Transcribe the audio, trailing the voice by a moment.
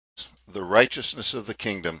The righteousness of the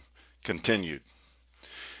kingdom continued.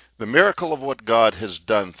 The miracle of what God has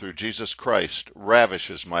done through Jesus Christ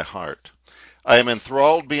ravishes my heart. I am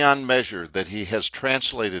enthralled beyond measure that he has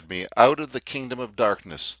translated me out of the kingdom of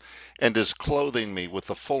darkness and is clothing me with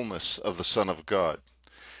the fullness of the Son of God.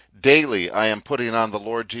 Daily I am putting on the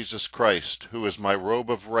Lord Jesus Christ, who is my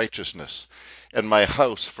robe of righteousness and my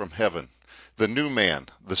house from heaven, the new man,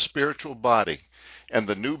 the spiritual body, and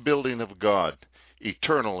the new building of God,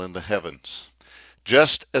 eternal in the heavens.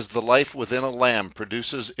 Just as the life within a lamb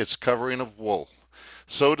produces its covering of wool,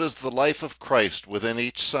 so does the life of Christ within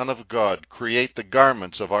each Son of God create the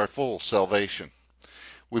garments of our full salvation.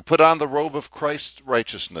 We put on the robe of Christ's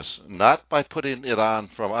righteousness, not by putting it on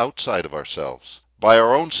from outside of ourselves, by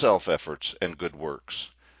our own self-efforts and good works,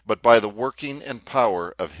 but by the working and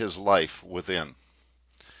power of his life within.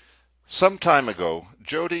 Some time ago,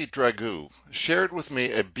 Jody Dragoo shared with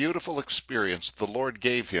me a beautiful experience the Lord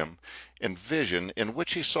gave him in vision in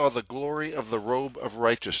which he saw the glory of the robe of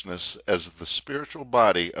righteousness as the spiritual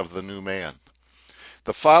body of the new man.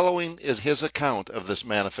 The following is his account of this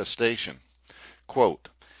manifestation. Quote,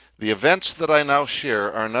 "The events that I now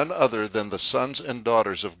share are none other than the sons and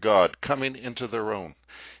daughters of God coming into their own,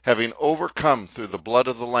 having overcome through the blood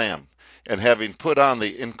of the Lamb, and having put on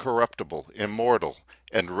the incorruptible, immortal,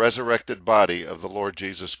 and resurrected body of the Lord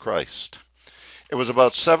Jesus Christ. It was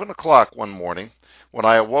about 7 o'clock one morning when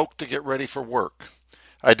I awoke to get ready for work.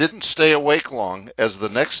 I didn't stay awake long, as the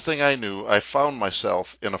next thing I knew I found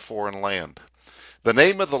myself in a foreign land. The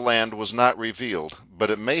name of the land was not revealed,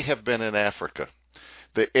 but it may have been in Africa.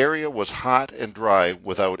 The area was hot and dry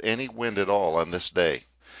without any wind at all on this day.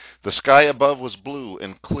 The sky above was blue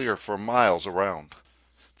and clear for miles around.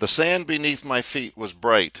 The sand beneath my feet was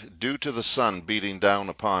bright, due to the sun beating down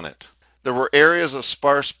upon it. There were areas of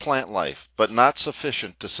sparse plant life, but not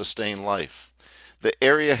sufficient to sustain life. The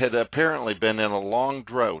area had apparently been in a long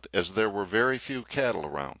drought, as there were very few cattle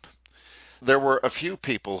around. There were a few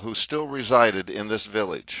people who still resided in this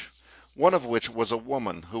village, one of which was a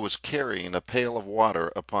woman who was carrying a pail of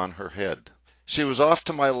water upon her head. She was off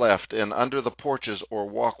to my left and under the porches or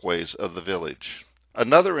walkways of the village.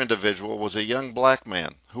 Another individual was a young black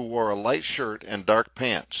man who wore a light shirt and dark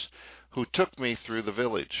pants, who took me through the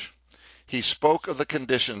village. He spoke of the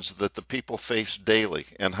conditions that the people faced daily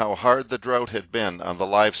and how hard the drought had been on the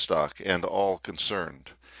livestock and all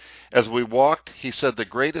concerned. As we walked, he said the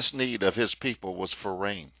greatest need of his people was for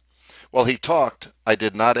rain. While he talked, I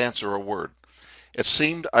did not answer a word. It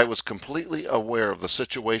seemed I was completely aware of the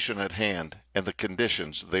situation at hand and the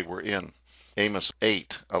conditions they were in. Amos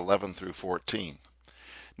 8:11 through 14.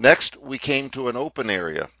 Next, we came to an open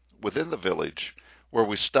area within the village where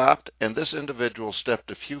we stopped, and this individual stepped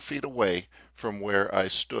a few feet away from where I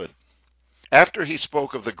stood. After he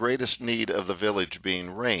spoke of the greatest need of the village being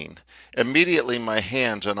rain, immediately my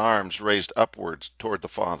hands and arms raised upwards toward the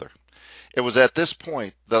Father. It was at this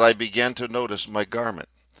point that I began to notice my garment.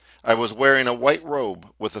 I was wearing a white robe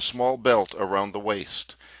with a small belt around the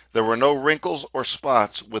waist. There were no wrinkles or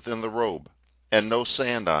spots within the robe, and no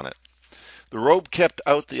sand on it. The robe kept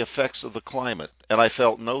out the effects of the climate, and I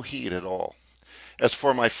felt no heat at all. As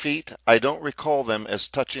for my feet, I don't recall them as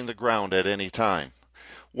touching the ground at any time.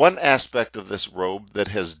 One aspect of this robe that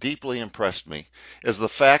has deeply impressed me is the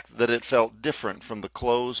fact that it felt different from the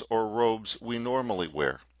clothes or robes we normally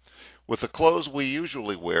wear. With the clothes we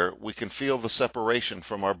usually wear, we can feel the separation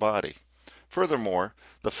from our body. Furthermore,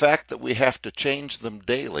 the fact that we have to change them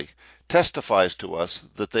daily testifies to us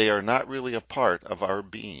that they are not really a part of our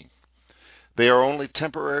being. They are only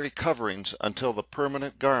temporary coverings until the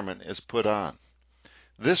permanent garment is put on.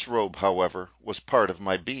 This robe, however, was part of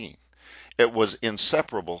my being. It was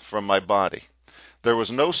inseparable from my body. There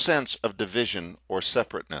was no sense of division or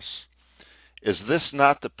separateness. Is this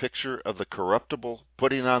not the picture of the corruptible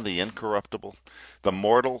putting on the incorruptible, the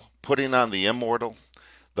mortal putting on the immortal,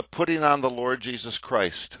 the putting on the Lord Jesus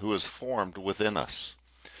Christ, who is formed within us?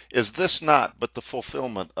 Is this not but the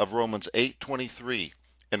fulfillment of Romans 8:23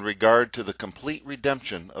 in regard to the complete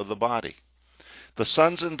redemption of the body? The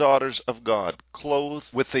sons and daughters of God, clothed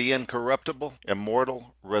with the incorruptible,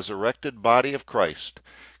 immortal, resurrected body of Christ,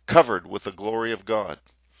 covered with the glory of God.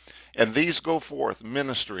 And these go forth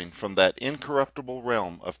ministering from that incorruptible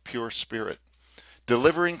realm of pure spirit,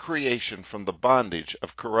 delivering creation from the bondage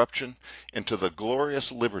of corruption into the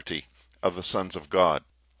glorious liberty of the sons of God.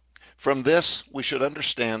 From this, we should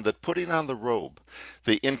understand that putting on the robe,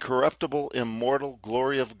 the incorruptible, immortal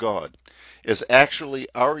glory of God, is actually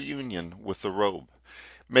our union with the robe,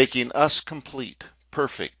 making us complete,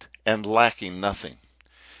 perfect, and lacking nothing.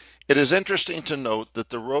 It is interesting to note that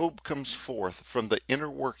the robe comes forth from the inner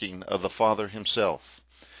working of the Father himself.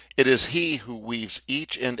 It is He who weaves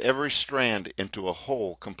each and every strand into a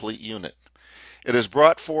whole, complete unit. It is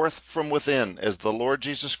brought forth from within as the Lord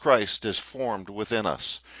Jesus Christ is formed within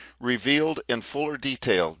us, revealed in fuller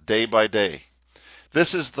detail day by day.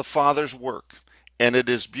 This is the Father's work, and it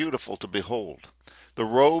is beautiful to behold. The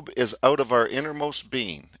robe is out of our innermost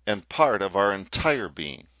being and part of our entire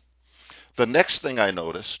being. The next thing I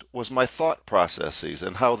noticed was my thought processes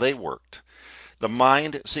and how they worked. The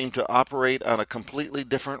mind seemed to operate on a completely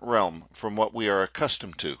different realm from what we are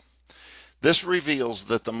accustomed to. This reveals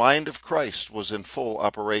that the mind of Christ was in full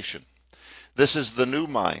operation. This is the new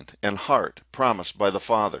mind and heart promised by the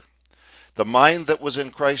Father. The mind that was in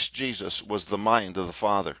Christ Jesus was the mind of the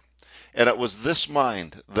Father, and it was this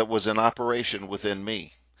mind that was in operation within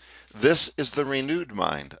me. This is the renewed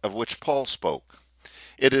mind of which Paul spoke.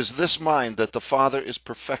 It is this mind that the Father is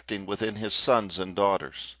perfecting within His sons and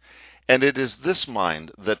daughters. And it is this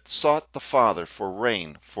mind that sought the Father for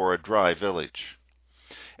rain for a dry village.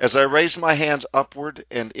 As I raised my hands upward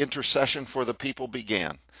and intercession for the people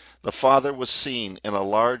began, the Father was seen in a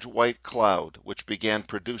large white cloud which began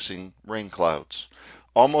producing rain clouds.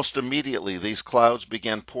 Almost immediately these clouds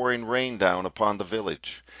began pouring rain down upon the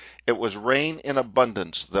village. It was rain in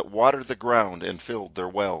abundance that watered the ground and filled their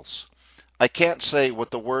wells. I can't say what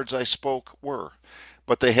the words I spoke were,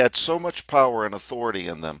 but they had so much power and authority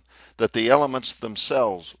in them that the elements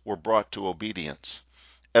themselves were brought to obedience.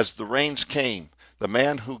 As the rains came, the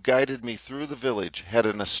man who guided me through the village had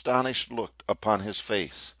an astonished look upon his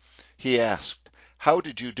face. He asked, "How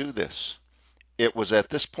did you do this?" It was at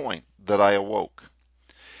this point that I awoke.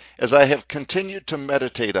 As I have continued to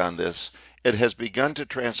meditate on this, it has begun to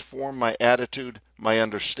transform my attitude, my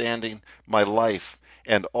understanding, my life,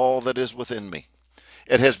 and all that is within me.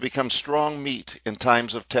 It has become strong meat in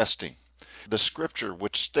times of testing. The scripture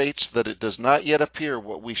which states that it does not yet appear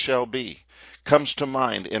what we shall be comes to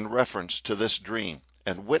mind in reference to this dream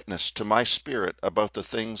and witness to my spirit about the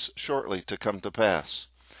things shortly to come to pass.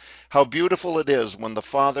 How beautiful it is when the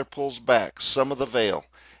Father pulls back some of the veil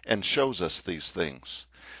and shows us these things.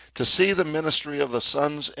 To see the ministry of the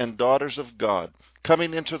sons and daughters of God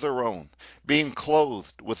coming into their own, being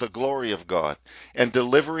clothed with the glory of God, and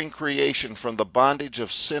delivering creation from the bondage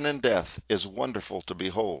of sin and death is wonderful to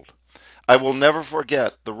behold. I will never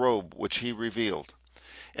forget the robe which He revealed,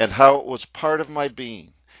 and how it was part of my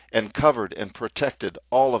being, and covered and protected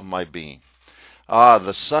all of my being. Ah,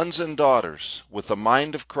 the sons and daughters with the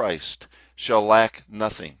mind of Christ shall lack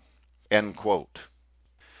nothing. End quote.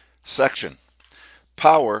 Section: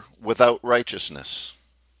 Power without righteousness.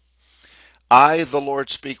 I, the Lord,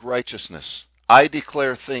 speak righteousness. I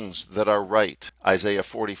declare things that are right. Isaiah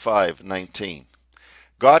 45:19.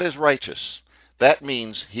 God is righteous. That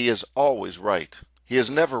means He is always right. He is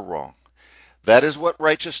never wrong. That is what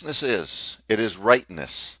righteousness is. It is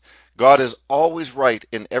rightness. God is always right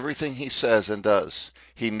in everything He says and does.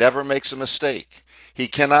 He never makes a mistake. He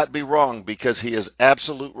cannot be wrong because He is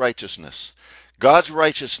absolute righteousness. God's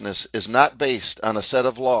righteousness is not based on a set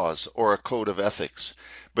of laws or a code of ethics,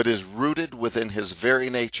 but is rooted within His very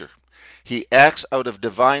nature. He acts out of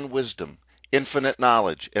divine wisdom, infinite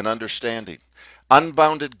knowledge and understanding,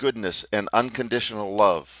 unbounded goodness and unconditional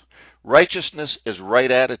love. Righteousness is right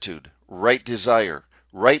attitude, right desire,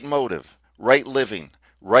 right motive, right living,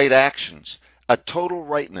 right actions, a total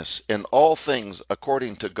rightness in all things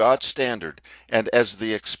according to God's standard and as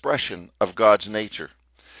the expression of God's nature.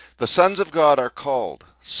 The sons of God are called,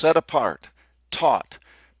 set apart, taught,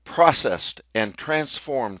 processed, and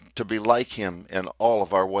transformed to be like Him in all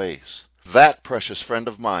of our ways. That, precious friend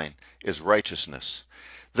of mine, is righteousness.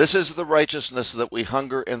 This is the righteousness that we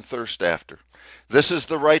hunger and thirst after. This is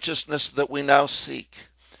the righteousness that we now seek.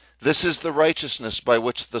 This is the righteousness by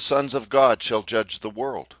which the sons of God shall judge the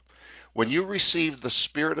world. When you receive the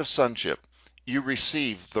Spirit of sonship, you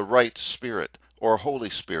receive the right Spirit, or Holy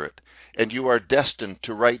Spirit, and you are destined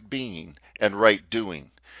to right being and right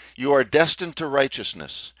doing. You are destined to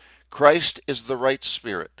righteousness. Christ is the right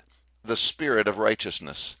Spirit, the Spirit of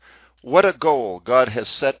righteousness. What a goal God has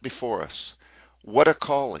set before us. What a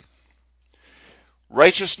calling.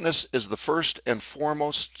 Righteousness is the first and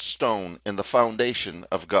foremost stone in the foundation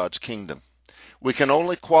of God's kingdom. We can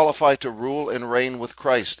only qualify to rule and reign with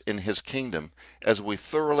Christ in His kingdom as we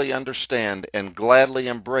thoroughly understand and gladly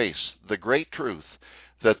embrace the great truth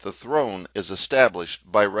that the throne is established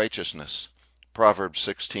by righteousness. Proverbs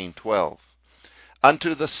 16:12.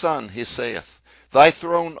 Unto the Son He saith, Thy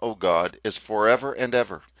throne, O God, is forever and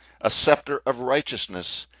ever. A scepter of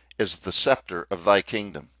righteousness is the scepter of Thy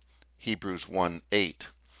kingdom. Hebrews 1:8.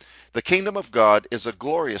 The kingdom of God is a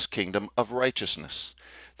glorious kingdom of righteousness.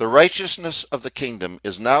 The righteousness of the kingdom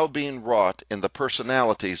is now being wrought in the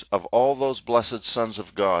personalities of all those blessed sons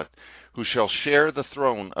of God who shall share the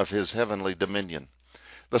throne of his heavenly dominion.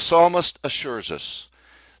 The psalmist assures us,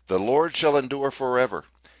 "The Lord shall endure forever.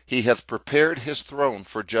 He hath prepared his throne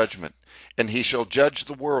for judgment, and he shall judge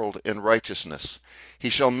the world in righteousness. He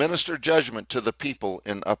shall minister judgment to the people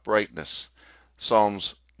in uprightness."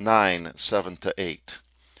 Psalms 9, 7-8.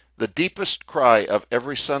 The deepest cry of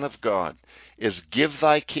every son of God is, "Give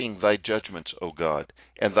thy king thy judgments, O God,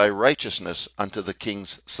 and thy righteousness unto the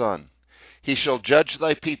king's son. He shall judge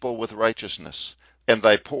thy people with righteousness, and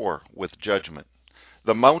thy poor with judgment.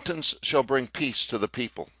 The mountains shall bring peace to the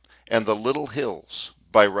people, and the little hills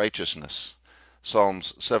by righteousness."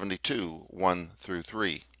 Psalms 72,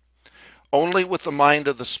 1-3. Only with the mind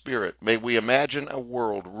of the Spirit may we imagine a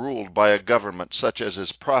world ruled by a government such as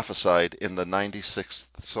is prophesied in the 96th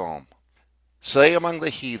Psalm. "Say among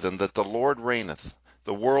the heathen that the Lord reigneth.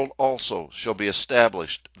 The world also shall be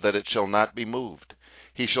established, that it shall not be moved.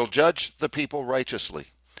 He shall judge the people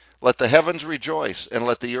righteously. Let the heavens rejoice, and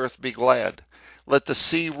let the earth be glad. Let the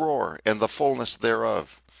sea roar, and the fullness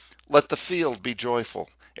thereof. Let the field be joyful,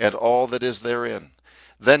 and all that is therein.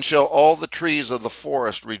 Then shall all the trees of the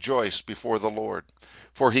forest rejoice before the Lord.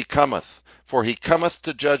 For he cometh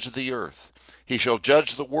to judge the earth. He shall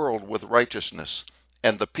judge the world with righteousness,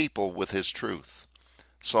 and the people with his truth."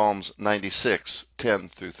 Psalms 96,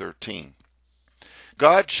 10-13.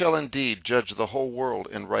 God shall indeed judge the whole world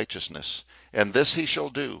in righteousness, and this he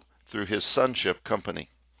shall do through his sonship company.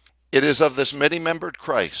 It is of this many-membered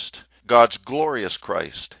Christ, God's glorious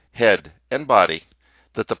Christ, head and body,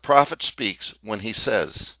 that the prophet speaks when he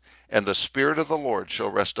says, "And the Spirit of the Lord shall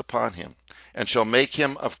rest upon him, and shall make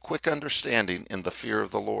him of quick understanding in the fear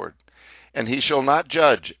of the Lord. And he shall not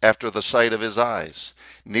judge after the sight of his eyes,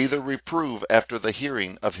 neither reprove after the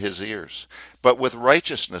hearing of his ears. But with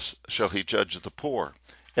righteousness shall he judge the poor,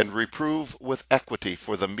 and reprove with equity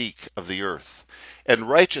for the meek of the earth. And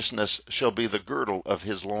righteousness shall be the girdle of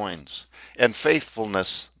his loins, and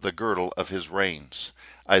faithfulness the girdle of his reins."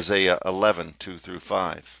 Isaiah 11,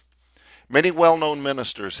 2-5. Many well-known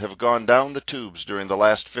ministers have gone down the tubes during the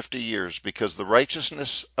last 50 years because the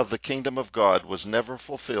righteousness of the kingdom of God was never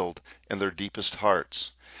fulfilled in their deepest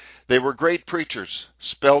hearts. They were great preachers,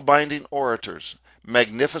 spellbinding orators,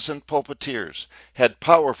 magnificent pulpiteers, had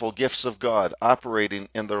powerful gifts of God operating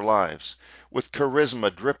in their lives, with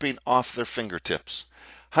charisma dripping off their fingertips.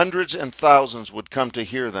 Hundreds and thousands would come to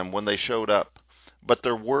hear them when they showed up, but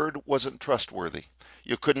their word wasn't trustworthy.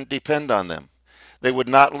 You couldn't depend on them. They would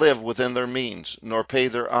not live within their means, nor pay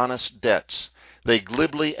their honest debts. They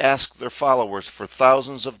glibly asked their followers for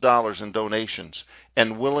thousands of dollars in donations,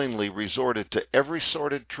 and willingly resorted to every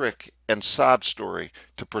sordid trick and sob story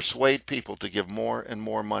to persuade people to give more and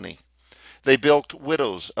more money. They bilked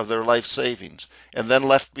widows of their life savings, and then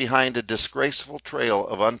left behind a disgraceful trail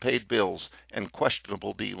of unpaid bills and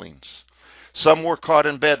questionable dealings. Some were caught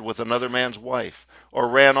in bed with another man's wife, or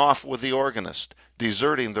ran off with the organist,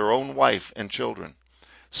 deserting their own wife and children.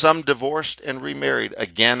 Some divorced and remarried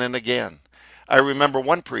again and again. I remember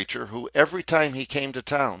one preacher who, every time he came to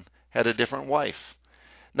town, had a different wife.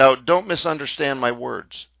 Now, don't misunderstand my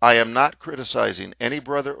words. I am not criticizing any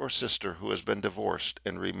brother or sister who has been divorced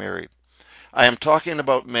and remarried. I am talking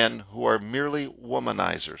about men who are merely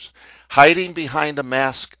womanizers, hiding behind a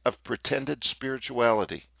mask of pretended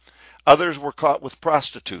spirituality. Others were caught with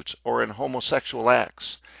prostitutes or in homosexual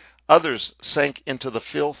acts. Others sank into the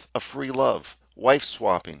filth of free love, wife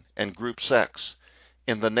swapping, and group sex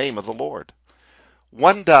in the name of the Lord.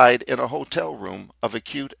 One died in a hotel room of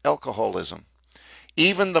acute alcoholism.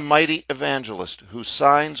 Even the mighty evangelist whose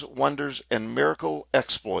signs, wonders, and miracle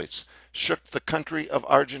exploits shook the country of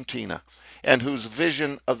Argentina, and whose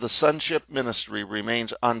vision of the sonship ministry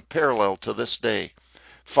remains unparalleled to this day,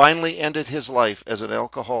 finally ended his life as an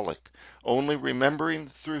alcoholic, only remembering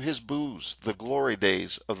through his booze the glory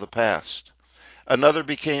days of the past. Another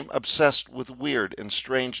became obsessed with weird and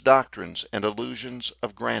strange doctrines and illusions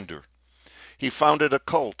of grandeur. He founded a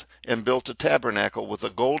cult and built a tabernacle with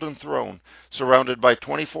a golden throne surrounded by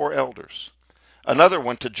 24 elders. Another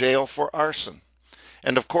went to jail for arson.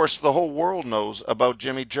 And of course the whole world knows about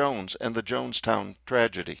Jimmy Jones and the Jonestown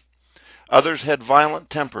tragedy. Others had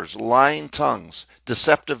violent tempers, lying tongues,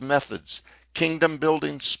 deceptive methods,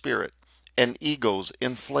 kingdom-building spirit, and egos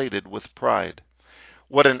inflated with pride.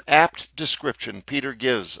 What an apt description Peter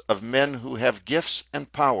gives of men who have gifts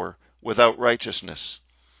and power without righteousness,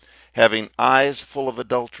 having eyes full of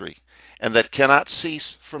adultery, and that cannot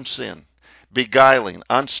cease from sin, beguiling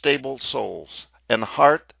unstable souls, and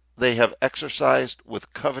heart they have exercised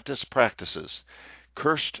with covetous practices,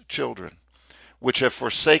 cursed children, which have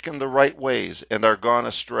forsaken the right ways and are gone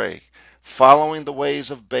astray, following the ways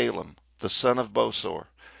of Balaam, the son of Bosor,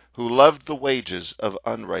 who loved the wages of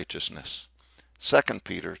unrighteousness. 2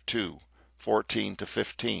 Peter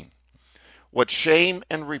 2:14-15. What shame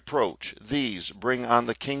and reproach these bring on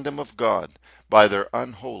the kingdom of God by their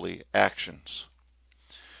unholy actions.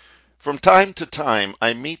 From time to time,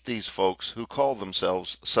 I meet these folks who call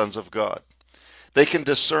themselves sons of God. They can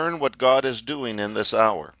discern what God is doing in this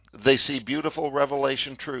hour. They see beautiful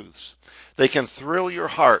revelation truths. They can thrill your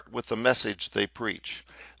heart with the message they preach.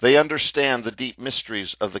 They understand the deep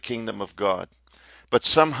mysteries of the kingdom of God. But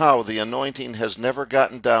somehow the anointing has never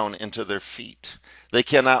gotten down into their feet. They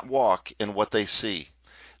cannot walk in what they see.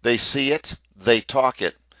 They see it, they talk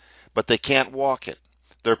it, but they can't walk it.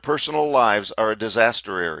 Their personal lives are a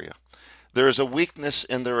disaster area. There is a weakness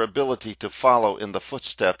in their ability to follow in the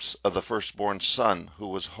footsteps of the firstborn Son, who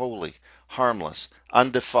was holy, harmless,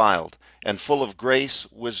 undefiled, and full of grace,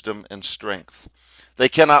 wisdom, and strength. They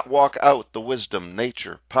cannot walk out the wisdom,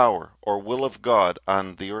 nature, power, or will of God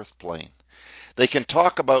on the earth plane. They can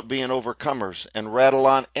talk about being overcomers and rattle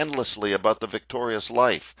on endlessly about the victorious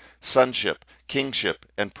life, sonship, kingship,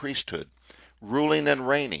 and priesthood, ruling and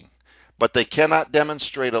reigning, but they cannot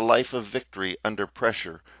demonstrate a life of victory under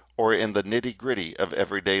pressure or in the nitty-gritty of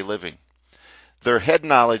everyday living. Their head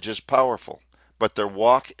knowledge is powerful, but their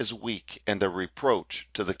walk is weak and a reproach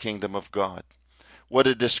to the kingdom of God. What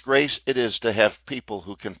a disgrace it is to have people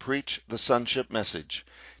who can preach the sonship message,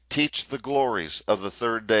 teach the glories of the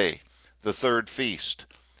third day, the third feast,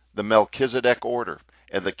 the Melchizedek order,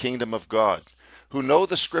 and the kingdom of God, who know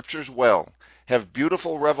the scriptures well, have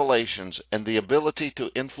beautiful revelations and the ability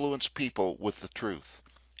to influence people with the truth,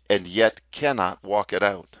 and yet cannot walk it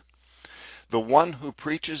out. The one who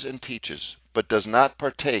preaches and teaches, but does not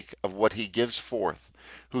partake of what he gives forth,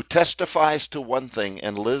 who testifies to one thing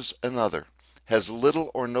and lives another, has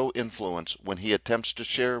little or no influence when he attempts to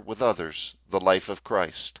share with others the life of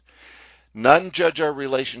Christ. None judge our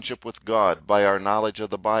relationship with God by our knowledge of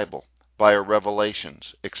the Bible, by our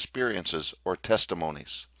revelations, experiences, or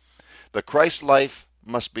testimonies. The Christ life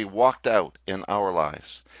must be walked out in our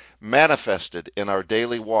lives, manifested in our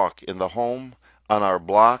daily walk in the home, on our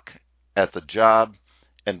block, at the job,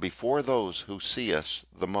 and before those who see us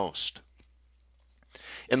the most.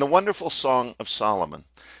 In the wonderful Song of Solomon,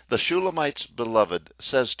 the Shulamite's beloved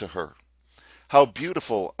says to her, "How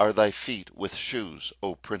beautiful are thy feet with shoes,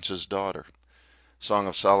 O prince's daughter." Song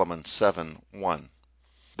of Solomon 7:1.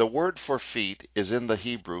 The word for feet is in the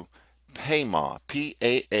Hebrew pamah,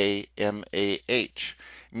 P-A-A-M-A-H,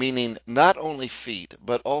 meaning not only feet,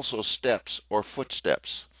 but also steps or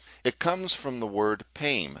footsteps. It comes from the word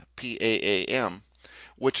pam, P-A-A-M,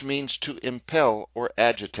 which means to impel or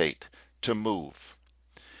agitate, to move.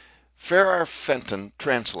 Farrar Fenton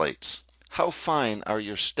translates, "How fine are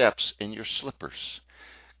your steps in your slippers."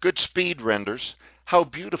 Good Speed renders, "How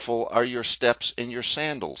beautiful are your steps in your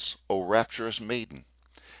sandals, O rapturous maiden."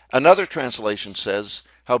 Another translation says,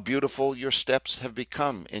 "How beautiful your steps have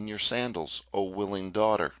become in your sandals, O willing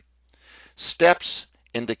daughter." Steps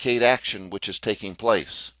indicate action which is taking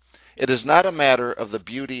place. It is not a matter of the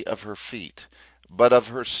beauty of her feet, but of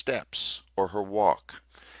her steps or her walk.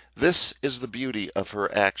 This is the beauty of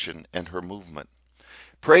her action and her movement.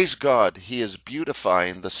 Praise God, He is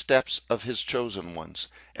beautifying the steps of His chosen ones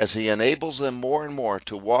as He enables them more and more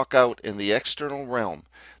to walk out in the external realm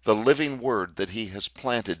the living word that He has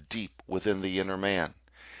planted deep within the inner man.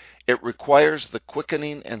 It requires the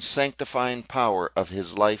quickening and sanctifying power of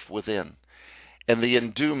His life within, and the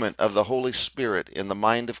endowment of the Holy Spirit in the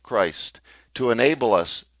mind of Christ to enable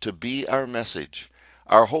us to be our message,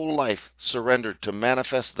 our whole life surrendered to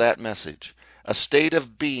manifest that message, a state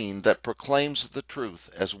of being that proclaims the truth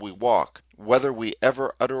as we walk, whether we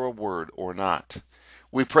ever utter a word or not.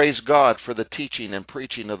 We praise God for the teaching and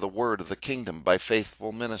preaching of the word of the kingdom by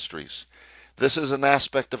faithful ministries. This is an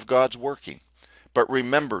aspect of God's working. But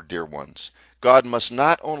remember, dear ones, God must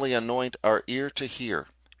not only anoint our ear to hear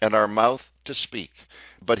and our mouth to speak,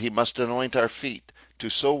 but He must anoint our feet to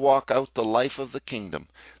so walk out the life of the kingdom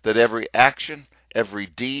that every action, every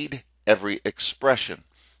deed, every expression,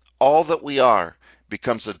 all that we are,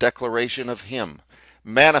 becomes a declaration of Him,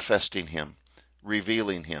 manifesting Him,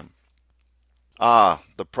 revealing Him.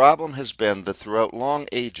 The problem has been that throughout long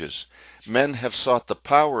ages, men have sought the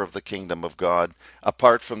power of the kingdom of God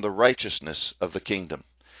apart from the righteousness of the kingdom.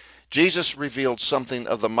 Jesus revealed something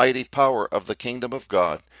of the mighty power of the kingdom of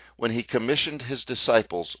God when He commissioned His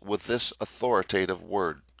disciples with this authoritative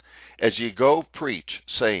word. "As ye go, preach,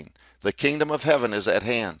 saying, the kingdom of heaven is at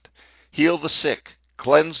hand. Heal the sick,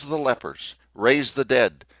 cleanse the lepers, raise the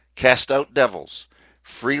dead, cast out devils.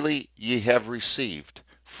 Freely ye have received,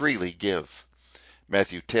 freely give.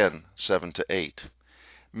 Matthew 10:7-8.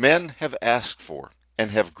 Men have asked for,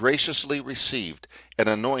 and have graciously received, an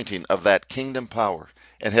anointing of that kingdom power,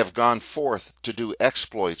 and have gone forth to do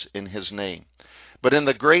exploits in his name. But in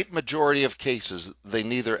the great majority of cases they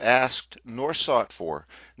neither asked nor sought for,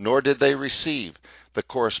 nor did they receive, the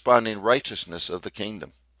corresponding righteousness of the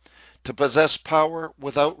kingdom. To possess power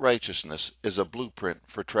without righteousness is a blueprint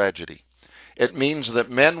for tragedy. It means that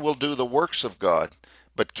men will do the works of God,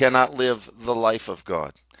 but cannot live the life of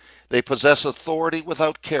God. They possess authority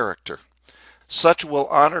without character. Such will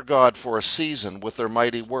honor God for a season with their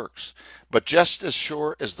mighty works, but just as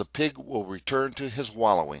sure as the pig will return to his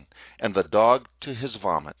wallowing, and the dog to his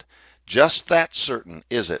vomit, just that certain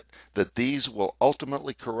is it that these will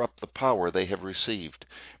ultimately corrupt the power they have received,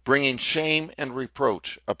 bringing shame and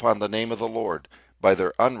reproach upon the name of the Lord by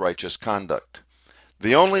their unrighteous conduct.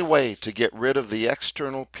 The only way to get rid of the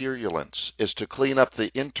external purulence is to clean up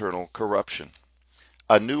the internal corruption.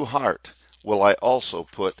 A new heart will I also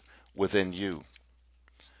put within you.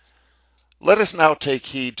 Let us now take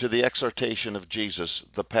heed to the exhortation of Jesus,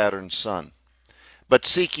 the patterned Son. But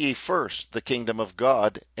seek ye first the kingdom of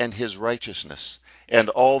God and his righteousness, and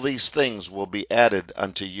all these things will be added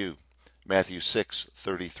unto you. Matthew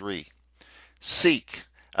 6:33. Seek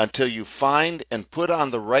until you find and put on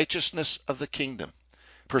the righteousness of the kingdom.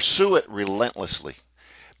 Pursue it relentlessly.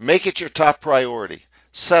 Make it your top priority.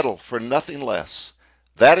 Settle for nothing less.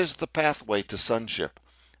 That is the pathway to sonship.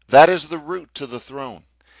 That is the route to the throne.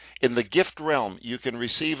 In the gift realm, you can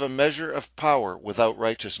receive a measure of power without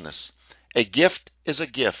righteousness. A gift is a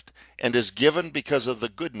gift, and is given because of the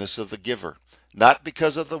goodness of the giver, not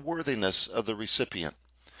because of the worthiness of the recipient.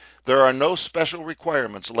 There are no special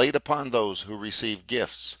requirements laid upon those who receive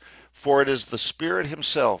gifts, for it is the Spirit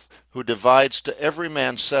himself who divides to every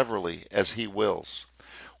man severally as he wills.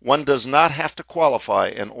 One does not have to qualify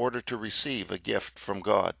in order to receive a gift from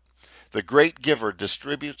God. The great giver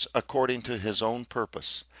distributes according to his own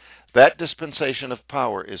purpose. That dispensation of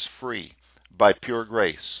power is free, by pure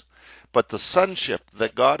grace. But the sonship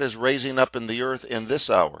that God is raising up in the earth in this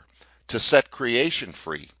hour, to set creation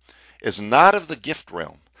free, is not of the gift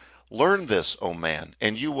realm. Learn this, O man,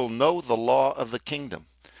 and you will know the law of the kingdom.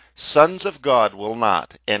 Sons of God will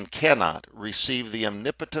not and cannot receive the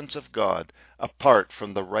omnipotence of God apart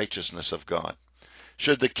from the righteousness of God.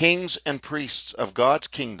 Should the kings and priests of God's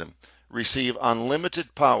kingdom receive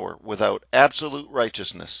unlimited power without absolute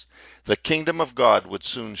righteousness, the kingdom of God would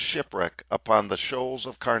soon shipwreck upon the shoals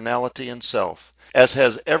of carnality and self, as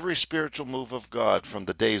has every spiritual move of God from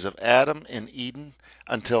the days of Adam in Eden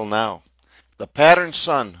until now. The patterned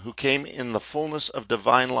Son who came in the fullness of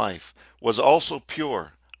divine life was also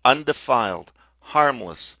pure, undefiled,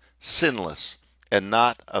 harmless, sinless, and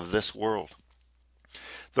not of this world.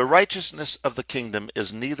 The righteousness of the kingdom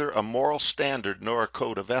is neither a moral standard nor a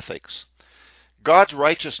code of ethics. God's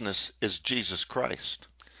righteousness is Jesus Christ.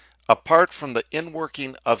 Apart from the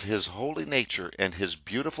inworking of his holy nature and his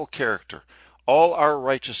beautiful character, all our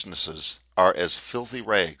righteousnesses are as filthy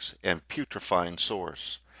rags and putrefying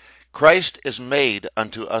sores. Christ is made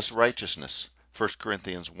unto us righteousness, 1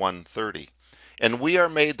 Corinthians 1:30, and we are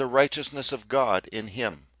made the righteousness of God in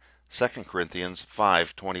him, 2 Corinthians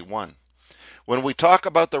 5:21. When we talk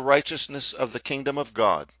about the righteousness of the kingdom of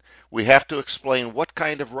God, we have to explain what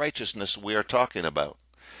kind of righteousness we are talking about.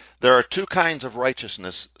 There are two kinds of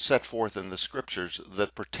righteousness set forth in the Scriptures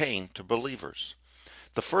that pertain to believers.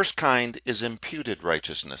 The first kind is imputed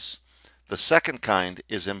righteousness. The second kind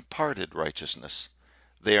is imparted righteousness.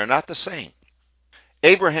 They are not the same.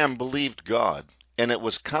 Abraham believed God, and it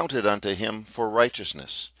was counted unto him for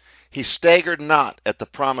righteousness. He staggered not at the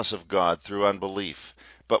promise of God through unbelief,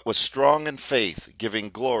 but was strong in faith, giving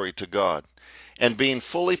glory to God, and being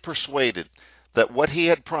fully persuaded that what he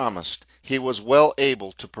had promised he was well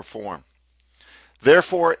able to perform.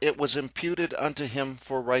 Therefore it was imputed unto him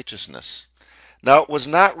for righteousness. Now it was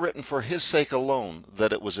not written for his sake alone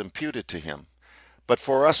that it was imputed to him, but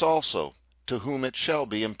for us also, to whom it shall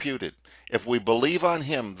be imputed, if we believe on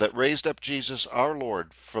him that raised up Jesus our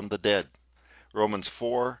Lord from the dead. Romans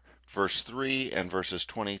 4, verse 3 and verses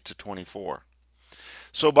 20-24.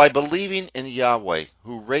 So by believing in Yahweh,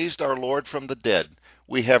 who raised our Lord from the dead,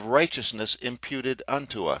 we have righteousness imputed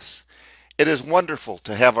unto us. It is wonderful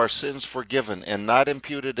to have our sins forgiven and not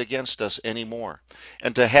imputed against us any more,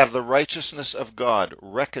 and to have the righteousness of God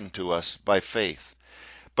reckoned to us by faith.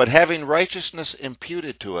 But having righteousness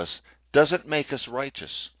imputed to us doesn't make us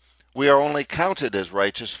righteous. We are only counted as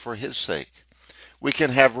righteous for his sake. We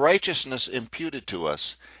can have righteousness imputed to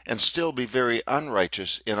us and still be very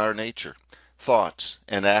unrighteous in our nature, thoughts,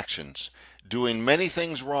 and actions, doing many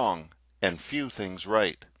things wrong and few things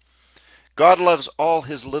right. God loves all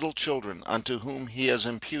his little children unto whom he has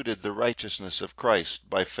imputed the righteousness of Christ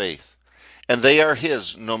by faith, and they are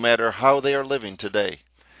his no matter how they are living today.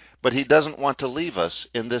 But he doesn't want to leave us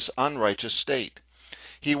in this unrighteous state.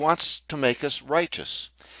 He wants to make us righteous.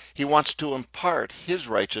 He wants to impart his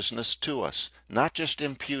righteousness to us, not just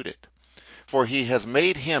impute it. For he hath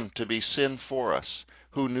made him to be sin for us,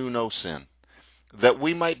 who knew no sin, that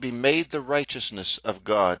we might be made the righteousness of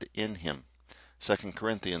God in him. 2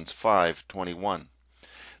 Corinthians 5:21.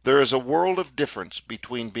 There is a world of difference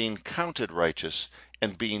between being counted righteous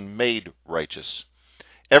and being made righteous.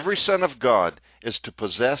 Every son of God is to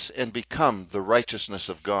possess and become the righteousness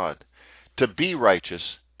of God, to be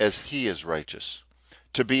righteous as he is righteous,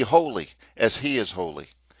 to be holy as he is holy.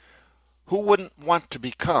 Who wouldn't want to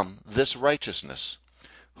become this righteousness?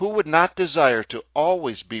 Who would not desire to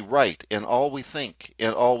always be right in all we think,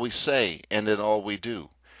 in all we say, and in all we do?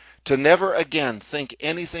 To never again think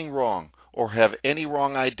anything wrong or have any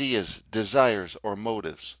wrong ideas, desires, or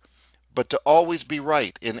motives, but to always be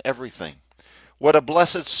right in everything. What a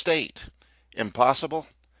blessed state! Impossible?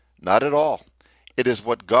 Not at all. It is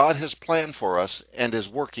what God has planned for us and is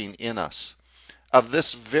working in us. Of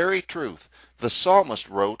this very truth the psalmist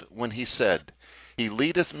wrote when he said, He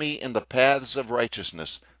leadeth me in the paths of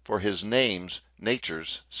righteousness for his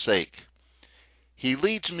nature's sake. He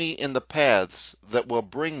leads me in the paths that will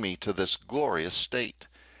bring me to this glorious state.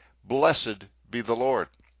 Blessed be the Lord.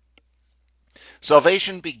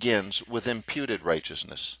 Salvation begins with imputed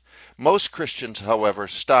righteousness. Most Christians, however,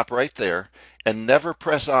 stop right there and never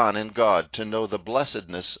press on in God to know the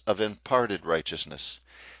blessedness of imparted righteousness.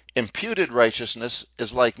 Imputed righteousness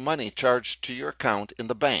is like money charged to your account in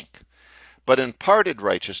the bank, but imparted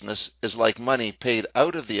righteousness is like money paid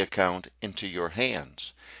out of the account into your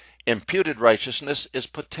hands. Imputed righteousness is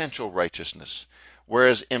potential righteousness,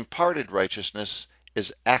 whereas imparted righteousness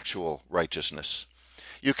is actual righteousness.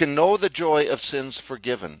 You can know the joy of sins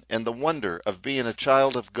forgiven and the wonder of being a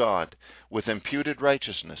child of God with imputed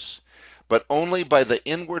righteousness, but only by the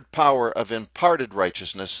inward power of imparted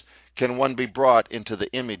righteousness can one be brought into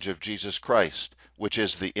the image of Jesus Christ, which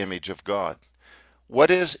is the image of God. What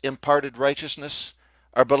is imparted righteousness?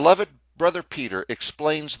 Our beloved brother Peter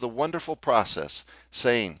explains the wonderful process,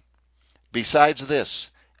 saying, Besides this,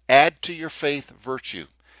 add to your faith virtue,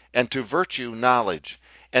 and to virtue knowledge,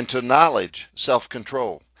 and to knowledge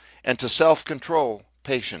self-control, and to self-control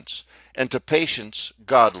patience, and to patience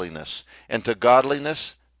godliness, and to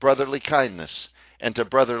godliness brotherly kindness, and to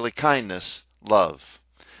brotherly kindness love.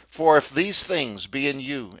 For if these things be in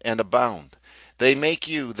you and abound, they make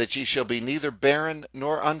you that ye shall be neither barren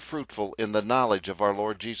nor unfruitful in the knowledge of our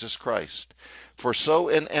Lord Jesus Christ. For so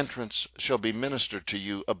an entrance shall be ministered to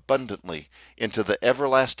you abundantly into the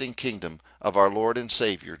everlasting kingdom of our Lord and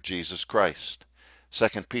Savior Jesus Christ. 2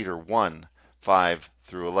 Peter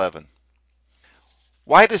 1:5-11.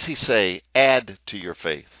 Why does he say, add to your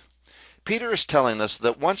faith? Peter is telling us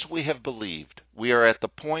that once we have believed, we are at the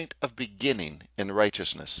point of beginning in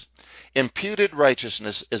righteousness. Imputed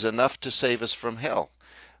righteousness is enough to save us from hell,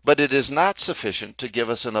 but it is not sufficient to give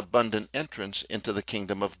us an abundant entrance into the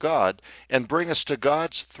kingdom of God and bring us to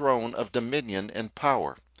God's throne of dominion and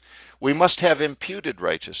power. We must have imputed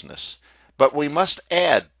righteousness, but we must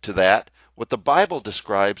add to that what the Bible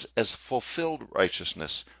describes as fulfilled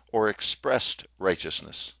righteousness or expressed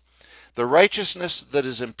righteousness. The righteousness that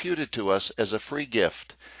is imputed to us as a free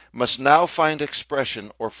gift must now find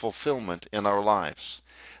expression or fulfillment in our lives.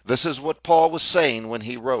 This is what Paul was saying when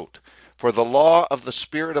he wrote, For the law of the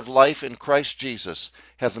Spirit of life in Christ Jesus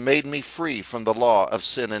hath made me free from the law of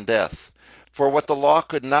sin and death. For what the law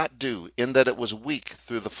could not do, in that it was weak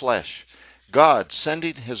through the flesh, God,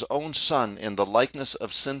 sending his own Son in the likeness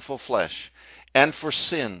of sinful flesh, and for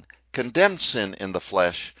sin, condemned sin in the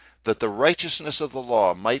flesh, that the righteousness of the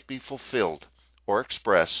law might be fulfilled, or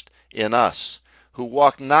expressed, in us, who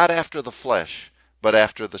walk not after the flesh, but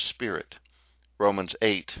after the Spirit. Romans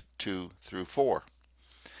 8:2-4.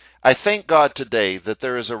 I thank God today that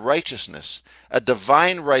there is a righteousness, a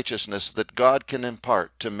divine righteousness that God can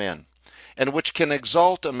impart to men, and which can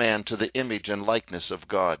exalt a man to the image and likeness of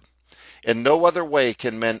God. In no other way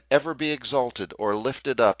can men ever be exalted or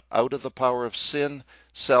lifted up out of the power of sin,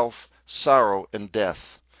 self, sorrow, and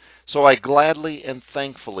death. So I gladly and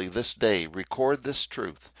thankfully this day record this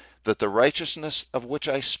truth, that the righteousness of which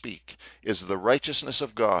I speak is the righteousness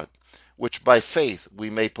of God, which by faith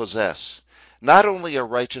we may possess, not only a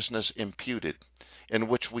righteousness imputed, in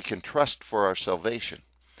which we can trust for our salvation,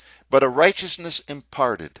 but a righteousness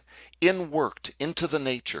imparted, inworked into the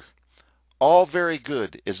nature, All very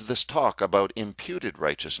good is this talk about imputed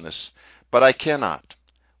righteousness, but I cannot,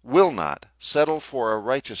 will not, settle for a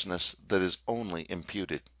righteousness that is only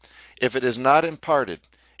imputed. If it is not imparted,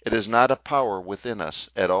 it is not a power within us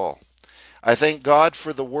at all. I thank God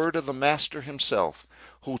for the word of the Master himself,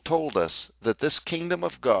 who told us that this kingdom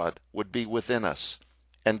of God would be within us,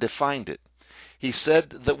 and defined it. He said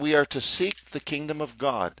that we are to seek the kingdom of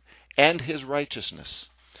God and his righteousness.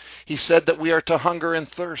 He said that we are to hunger and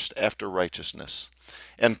thirst after righteousness.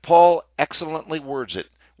 And Paul excellently words it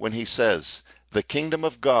when he says, the kingdom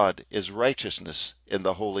of God is righteousness in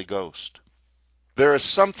the Holy Ghost. There is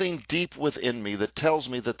something deep within me that tells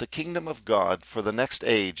me that the kingdom of God for the next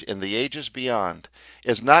age and the ages beyond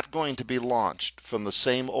is not going to be launched from the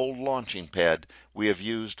same old launching pad we have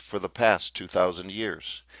used for the past 2,000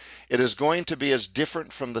 years. It is going to be as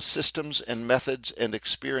different from the systems and methods and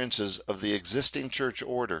experiences of the existing church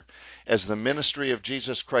order as the ministry of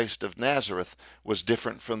Jesus Christ of Nazareth was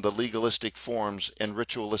different from the legalistic forms and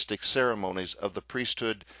ritualistic ceremonies of the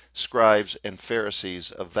priesthood, scribes, and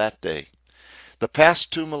Pharisees of that day. The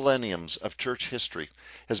past 2 millenniums of church history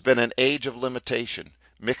has been an age of limitation,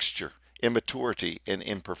 mixture, immaturity, and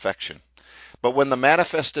imperfection. But when the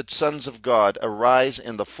manifested sons of God arise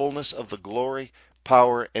in the fullness of the glory,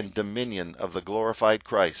 power, and dominion of the glorified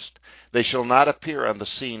Christ, they shall not appear on the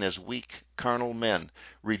scene as weak, carnal men,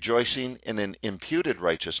 rejoicing in an imputed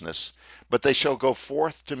righteousness, but they shall go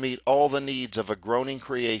forth to meet all the needs of a groaning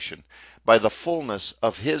creation by the fullness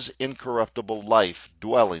of his incorruptible life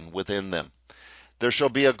dwelling within them. There shall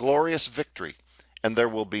be a glorious victory, and there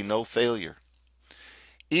will be no failure.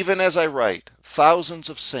 Even as I write, thousands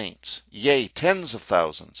of saints, yea, tens of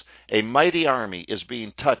thousands, a mighty army is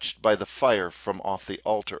being touched by the fire from off the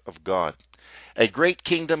altar of God. A great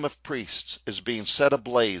kingdom of priests is being set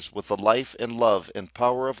ablaze with the life and love and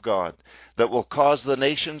power of God that will cause the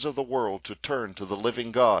nations of the world to turn to the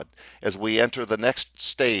living God as we enter the next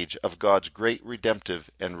stage of God's great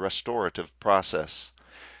redemptive and restorative process.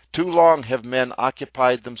 Too long have men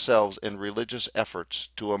occupied themselves in religious efforts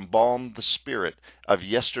to embalm the spirit of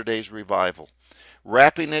yesterday's revival,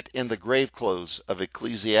 wrapping it in the grave clothes of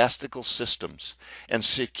ecclesiastical systems and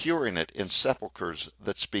securing it in sepulchres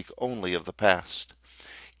that speak only of the past.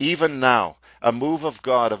 Even now, a move of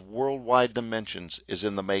God of worldwide dimensions is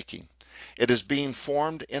in the making. It is being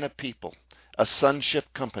formed in a people, a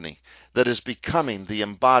sonship company, that is becoming the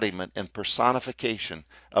embodiment and personification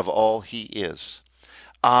of all he is.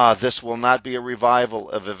 This will not be a revival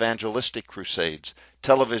of evangelistic crusades,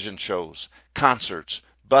 television shows, concerts,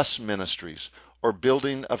 bus ministries, or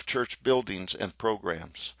building of church buildings and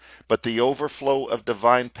programs, but the overflow of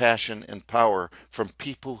divine passion and power from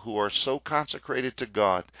people who are so consecrated to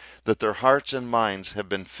God that their hearts and minds have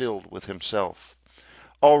been filled with himself.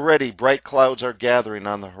 Already bright clouds are gathering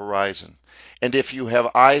on the horizon, and if you have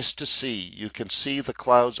eyes to see, you can see the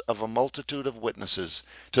clouds of a multitude of witnesses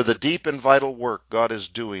to the deep and vital work God is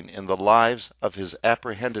doing in the lives of his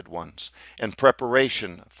apprehended ones in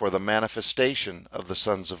preparation for the manifestation of the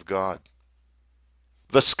sons of God.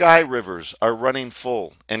 The sky rivers are running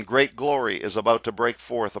full, and great glory is about to break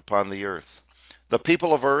forth upon the earth. The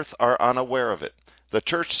people of earth are unaware of it. The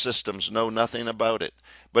church systems know nothing about it.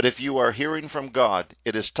 But if you are hearing from God,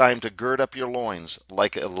 it is time to gird up your loins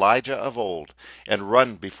like Elijah of old, and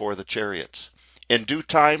run before the chariots. In due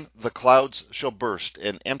time the clouds shall burst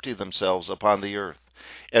and empty themselves upon the earth,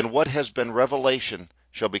 and what has been revelation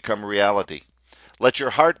shall become reality. Let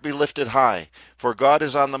your heart be lifted high, for God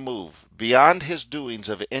is on the move, beyond his doings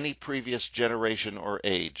of any previous generation or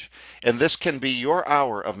age, and this can be your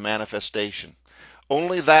hour of manifestation.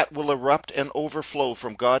 Only that will erupt and overflow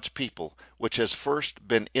from God's people which has first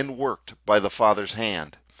been inworked by the Father's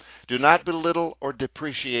hand. Do not belittle or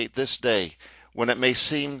depreciate this day, when it may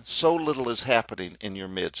seem so little is happening in your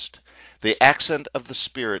midst. The accent of the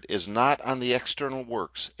Spirit is not on the external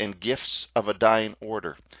works and gifts of a dying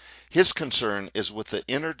order. His concern is with the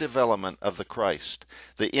inner development of the Christ,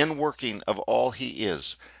 the inworking of all he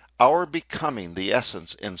is, our becoming the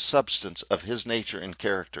essence and substance of his nature and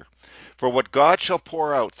character. For what God shall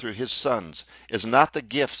pour out through his sons is not the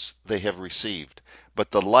gifts they have received,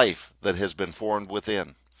 but the life that has been formed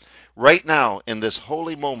within. Right now, in this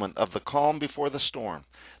holy moment of the calm before the storm,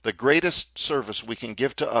 the greatest service we can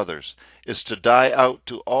give to others is to die out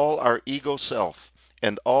to all our ego self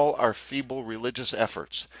and all our feeble religious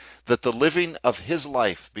efforts, that the living of his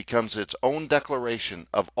life becomes its own declaration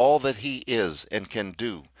of all that he is and can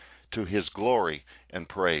do, to his glory and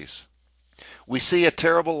praise. We see a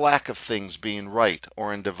terrible lack of things being right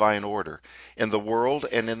or in divine order in the world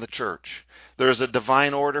and in the church. There is a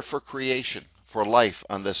divine order for creation, for life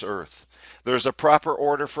on this earth. There is a proper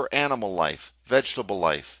order for animal life, vegetable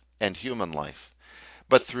life, and human life.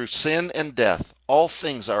 But through sin and death, all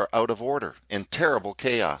things are out of order, in terrible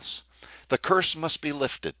chaos. The curse must be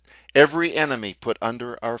lifted, every enemy put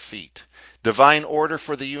under our feet. Divine order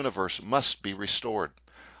for the universe must be restored.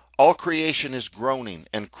 All creation is groaning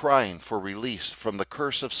and crying for release from the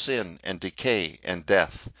curse of sin and decay and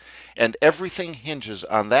death. And everything hinges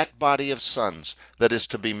on that body of sons that is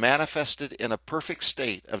to be manifested in a perfect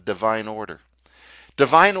state of divine order.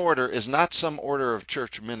 Divine order is not some order of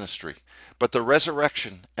church ministry, but the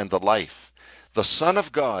resurrection and the life. The Son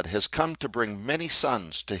of God has come to bring many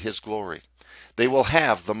sons to his glory. They will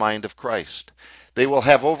have the mind of Christ. They will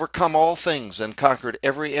have overcome all things and conquered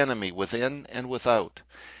every enemy within and without.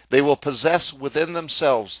 They will possess within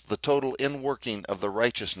themselves the total inworking of the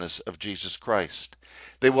righteousness of Jesus Christ.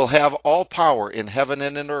 They will have all power in heaven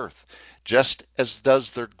and in earth, just as does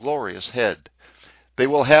their glorious head. They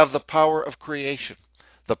will have the power of creation,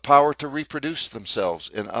 the power to reproduce themselves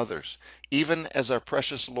in others, even as our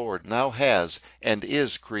precious Lord now has and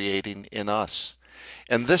is creating in us.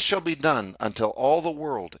 And this shall be done until all the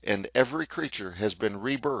world and every creature has been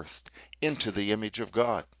rebirthed into the image of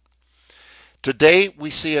God. Today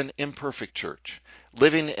we see an imperfect church,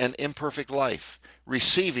 living an imperfect life,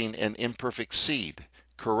 receiving an imperfect seed,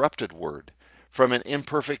 corrupted word, from an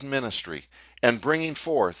imperfect ministry, and bringing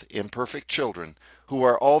forth imperfect children who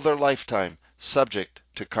are all their lifetime subject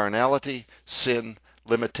to carnality, sin,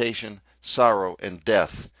 limitation, sorrow, and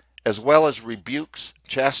death, as well as rebukes,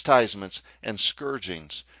 chastisements, and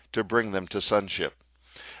scourgings to bring them to sonship.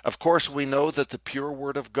 Of course, we know that the pure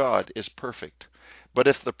word of God is perfect. But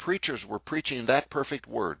if the preachers were preaching that perfect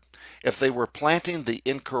word, if they were planting the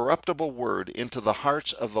incorruptible word into the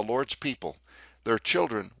hearts of the Lord's people, their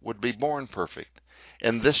children would be born perfect.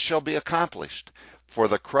 And this shall be accomplished, for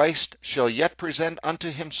the Christ shall yet present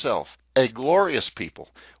unto himself a glorious people,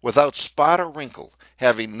 without spot or wrinkle,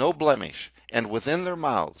 having no blemish, and within their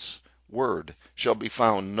mouths word shall be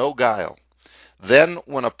found no guile. Then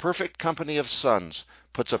when a perfect company of sons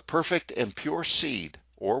puts a perfect and pure seed,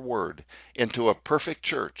 or word, into a perfect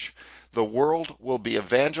church, the world will be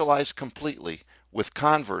evangelized completely with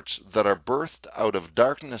converts that are birthed out of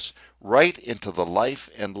darkness right into the life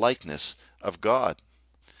and likeness of God.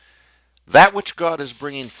 That which God is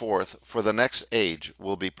bringing forth for the next age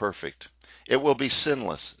will be perfect. It will be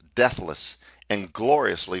sinless, deathless, and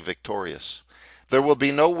gloriously victorious. There will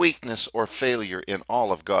be no weakness or failure in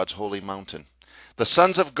all of God's holy mountain. The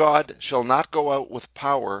sons of God shall not go out with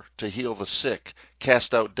power to heal the sick,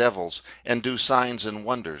 cast out devils, and do signs and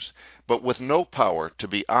wonders, but with no power to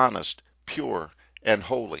be honest, pure, and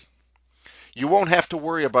holy. You won't have to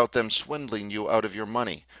worry about them swindling you out of your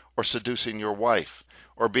money, or seducing your wife,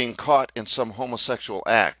 or being caught in some homosexual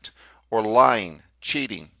act, or lying,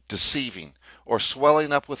 cheating, deceiving, or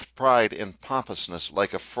swelling up with pride and pompousness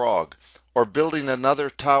like a frog, or building another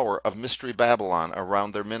tower of Mystery Babylon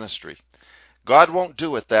around their ministry. God won't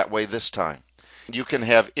do it that way this time. You can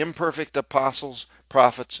have imperfect apostles,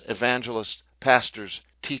 prophets, evangelists, pastors,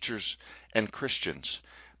 teachers, and Christians,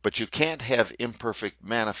 but you can't have imperfect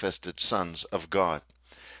manifested sons of God.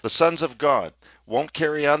 The sons of God won't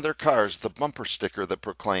carry on their cars the bumper sticker that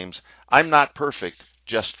proclaims, "I'm not perfect,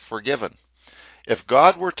 just forgiven." If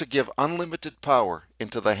God were to give unlimited power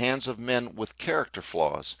into the hands of men with character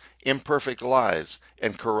flaws, imperfect lives,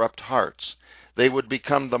 and corrupt hearts, they would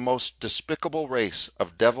become the most despicable race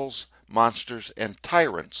of devils, monsters, and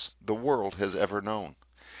tyrants the world has ever known.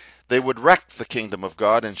 They would wreck the kingdom of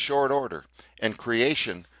God in short order, and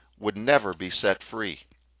creation would never be set free.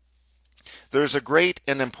 There is a great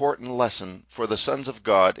and important lesson for the sons of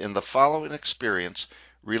God in the following experience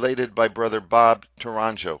related by Brother Bob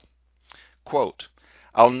Tourangeau. Quote,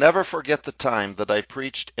 "I'll never forget the time that I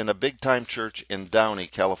preached in a big-time church in Downey,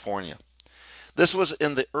 California. This was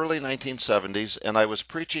in the early 1970s, and I was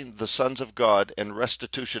preaching the Sons of God and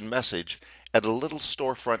Restitution message at a little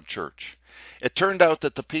storefront church. It turned out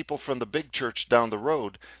that the people from the big church down the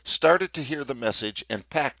road started to hear the message and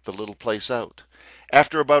packed the little place out.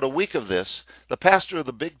 After about a week of this, the pastor of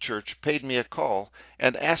the big church paid me a call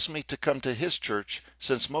and asked me to come to his church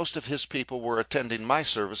since most of his people were attending my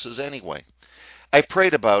services anyway. I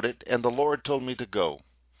prayed about it, and the Lord told me to go.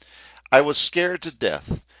 I was scared to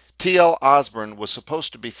death. T.L. Osborne was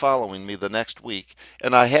supposed to be following me the next week,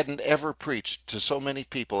 and I hadn't ever preached to so many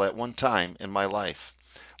people at one time in my life.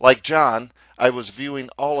 Like John, I was viewing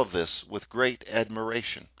all of this with great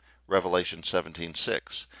admiration." Revelation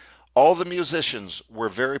 17:6. All the musicians were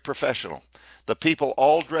very professional. The people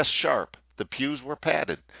all dressed sharp. The pews were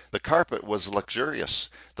padded. The carpet was luxurious.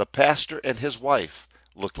 The pastor and his wife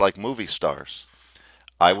looked like movie stars.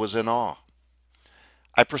 I was in awe.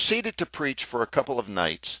 I proceeded to preach for a couple of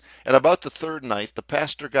nights, and about the third night the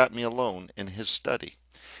pastor got me alone in his study.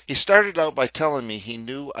 He started out by telling me he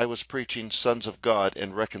knew I was preaching Sons of God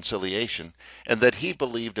and reconciliation, and that he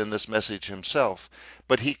believed in this message himself,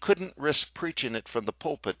 but he couldn't risk preaching it from the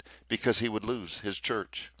pulpit because he would lose his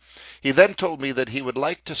church. He then told me that he would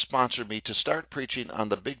like to sponsor me to start preaching on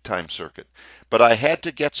the big time circuit, but I had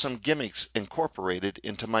to get some gimmicks incorporated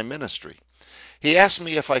into my ministry. He asked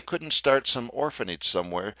me if I couldn't start some orphanage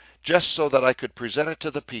somewhere, just so that I could present it to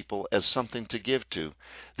the people as something to give to,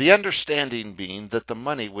 the understanding being that the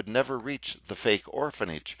money would never reach the fake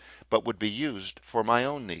orphanage, but would be used for my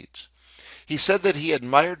own needs. He said that he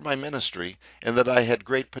admired my ministry and that I had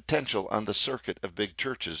great potential on the circuit of big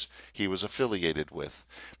churches he was affiliated with,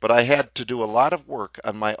 but I had to do a lot of work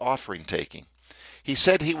on my offering taking. He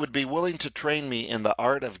said he would be willing to train me in the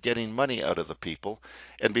art of getting money out of the people,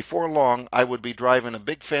 and before long I would be driving a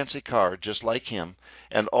big fancy car just like him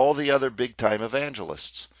and all the other big-time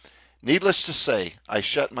evangelists. Needless to say, I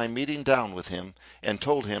shut my meeting down with him and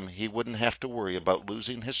told him he wouldn't have to worry about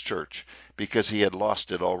losing his church because he had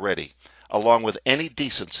lost it already, along with any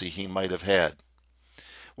decency he might have had.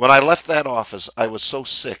 When I left that office, I was so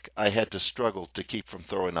sick I had to struggle to keep from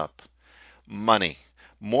throwing up. Money.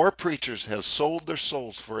 More preachers have sold their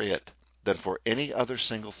souls for it than for any other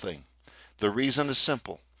single thing. The reason is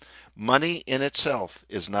simple. Money in itself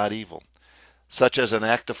is not evil, such as an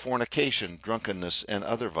act of fornication, drunkenness, and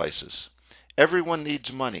other vices. Everyone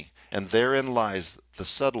needs money, and therein lies the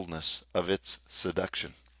subtleness of its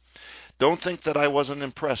seduction. Don't think that I wasn't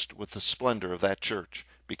impressed with the splendor of that church,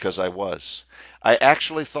 because I was. I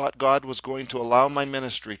actually thought God was going to allow my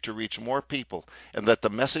ministry to reach more people, and that the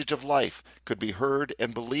message of life could be heard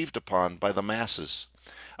and believed upon by the masses.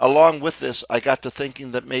 Along with this, I got to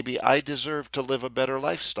thinking that maybe I deserved to live a better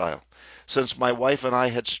lifestyle, since my wife and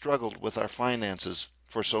I had struggled with our finances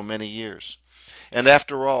for so many years. And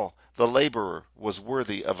after all, the laborer was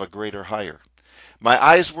worthy of a greater hire. My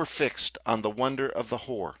eyes were fixed on the wonder of the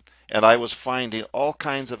whore, and I was finding all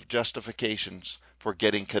kinds of justifications for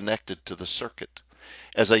getting connected to the circuit.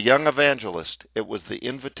 As a young evangelist, it was the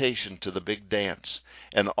invitation to the big dance,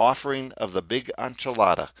 an offering of the big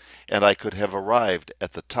enchilada, and I could have arrived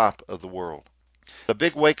at the top of the world. The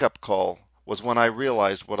big wake-up call was when I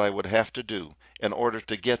realized what I would have to do in order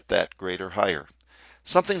to get that greater hire.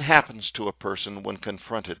 Something happens to a person when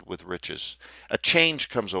confronted with riches. A change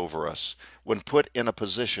comes over us when put in a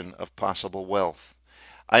position of possible wealth.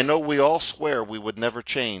 I know we all swear we would never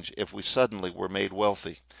change if we suddenly were made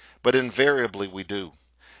wealthy, but invariably we do.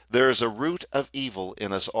 There is a root of evil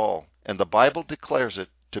in us all, and the Bible declares it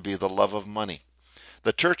to be the love of money.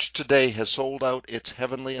 The church today has sold out its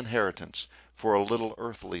heavenly inheritance for a little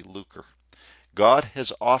earthly lucre. God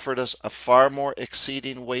has offered us a far more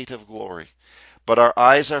exceeding weight of glory, but our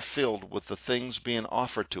eyes are filled with the things being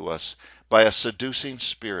offered to us by a seducing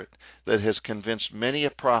spirit that has convinced many a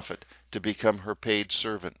prophet to become her paid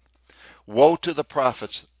servant. Woe to the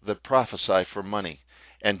prophets that prophesy for money,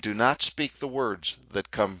 and do not speak the words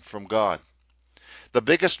that come from God. The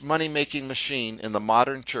biggest money-making machine in the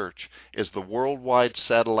modern church is the worldwide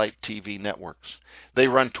satellite TV networks. They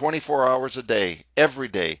run 24 hours a day, every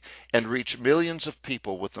day, and reach millions of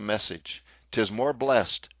people with the message, "'Tis more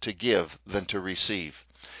blessed to give than to receive."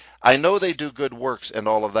 I know they do good works and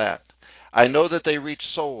all of that. I know that they reach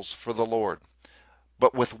souls for the Lord.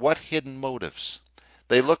 But with what hidden motives?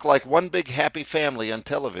 They look like one big happy family on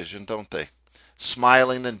television, don't they?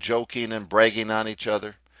 Smiling and joking and bragging on each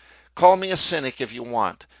other. Call me a cynic if you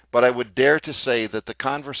want, but I would dare to say that the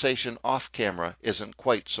conversation off camera isn't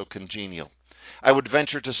quite so congenial. I would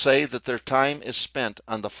venture to say that their time is spent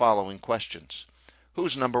on the following questions.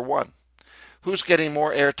 Who's number one? Who's getting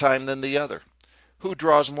more airtime than the other? Who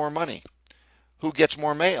draws more money? Who gets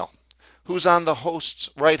more mail? Who's on the host's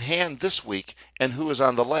right hand this week and who is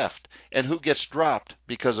on the left? And who gets dropped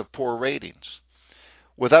because of poor ratings?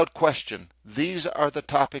 Without question, these are the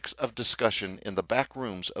topics of discussion in the back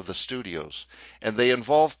rooms of the studios, and they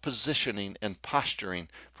involve positioning and posturing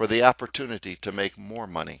for the opportunity to make more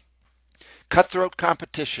money. Cutthroat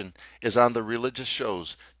competition is on the religious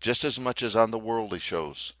shows just as much as on the worldly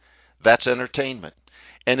shows. That's entertainment,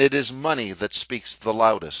 and it is money that speaks the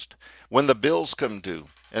loudest. When the bills come due,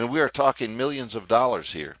 and we are talking millions of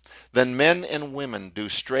dollars here, then men and women do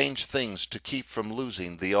strange things to keep from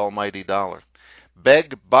losing the almighty dollar.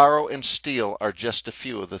 Beg, borrow, and steal are just a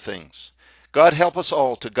few of the things. God help us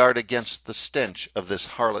all to guard against the stench of this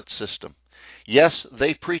harlot system. Yes,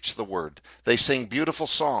 they preach the word. They sing beautiful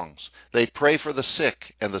songs. They pray for the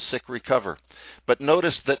sick, and the sick recover. But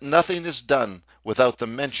notice that nothing is done without the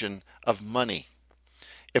mention of money.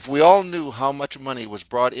 If we all knew how much money was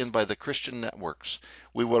brought in by the Christian networks,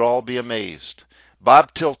 we would all be amazed.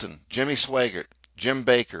 Bob Tilton, Jimmy Swaggart, Jim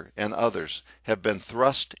Baker, and others have been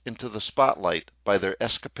thrust into the spotlight by their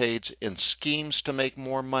escapades in schemes to make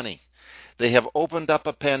more money. They have opened up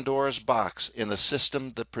a Pandora's box in a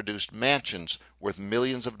system that produced mansions worth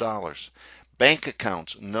millions of dollars, bank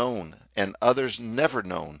accounts known and others never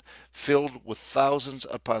known, filled with thousands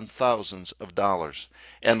upon thousands of dollars,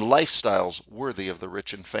 and lifestyles worthy of the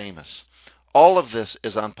rich and famous. All of this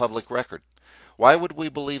is on public record. Why would we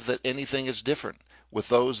believe that anything is different with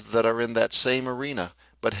those that are in that same arena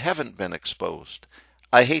but haven't been exposed?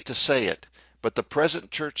 I hate to say it, but the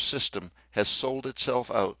present church system has sold itself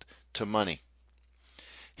out to money.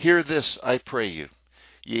 Hear this, I pray you,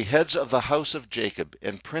 ye heads of the house of Jacob,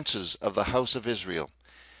 and princes of the house of Israel.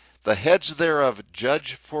 The heads thereof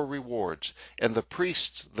judge for rewards, and the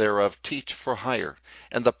priests thereof teach for hire,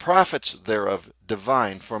 and the prophets thereof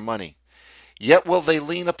divine for money. Yet will they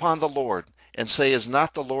lean upon the Lord, and say, Is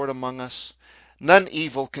not the Lord among us? None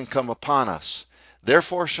evil can come upon us.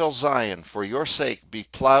 Therefore shall Zion for your sake be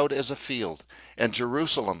plowed as a field, and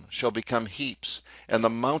Jerusalem shall become heaps, and the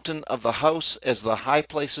mountain of the house as the high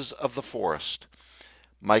places of the forest.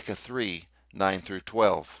 Micah 3, 9 through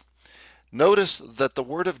 12. Notice that the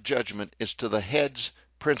word of judgment is to the heads,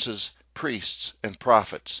 princes, priests, and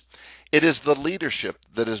prophets. It is the leadership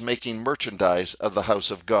that is making merchandise of the house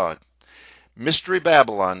of God. Mystery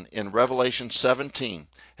Babylon in Revelation 17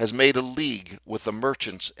 has made a league with the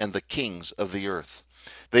merchants and the kings of the earth.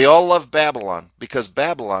 They all love Babylon because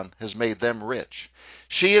Babylon has made them rich.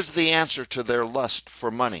 She is the answer to their lust for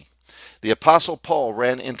money. The Apostle Paul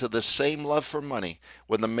ran into this same love for money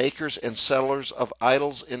when the makers and sellers of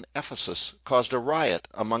idols in Ephesus caused a riot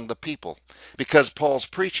among the people, because Paul's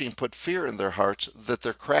preaching put fear in their hearts that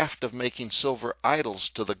their craft of making silver idols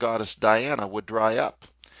to the goddess Diana would dry up.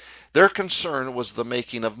 Their concern was the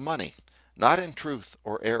making of money, not in truth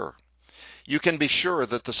or error. You can be sure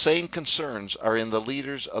that the same concerns are in the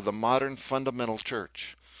leaders of the modern fundamental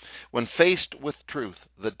church. When faced with truth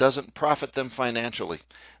that doesn't profit them financially,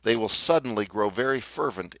 they will suddenly grow very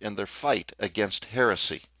fervent in their fight against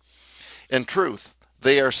heresy. In truth,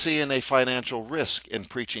 they are seeing a financial risk in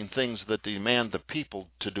preaching things that demand the people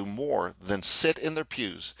to do more than sit in their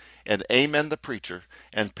pews and amen the preacher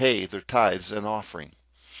and pay their tithes and offering.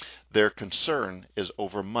 Their concern is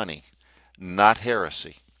over money, not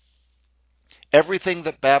heresy. Everything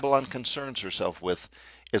that Babylon concerns herself with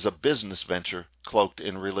is a business venture cloaked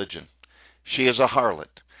in religion. She is a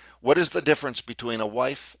harlot. What is the difference between a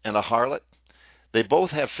wife and a harlot? They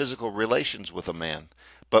both have physical relations with a man,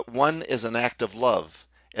 but one is an act of love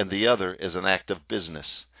and the other is an act of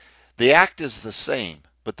business. The act is the same,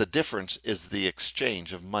 but the difference is the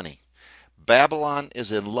exchange of money. Babylon is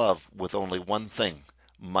in love with only one thing,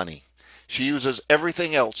 money. She uses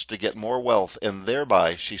everything else to get more wealth, and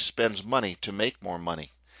thereby she spends money to make more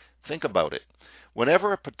money. Think about it.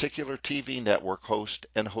 Whenever a particular TV network host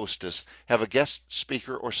and hostess have a guest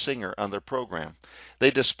speaker or singer on their program, they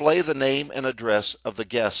display the name and address of the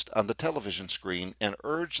guest on the television screen and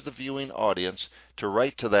urge the viewing audience to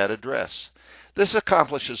write to that address. This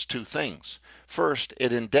accomplishes two things. First,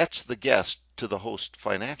 it indebts the guest to the host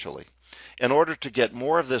financially. In order to get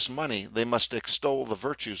more of this money, they must extol the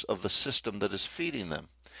virtues of the system that is feeding them.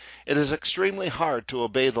 It is extremely hard to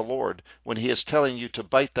obey the Lord when He is telling you to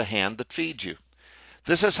bite the hand that feeds you.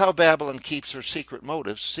 This is how Babylon keeps her secret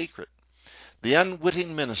motives secret. The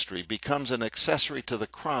unwitting ministry becomes an accessory to the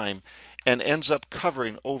crime and ends up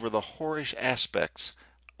covering over the whorish aspects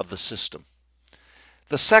of the system.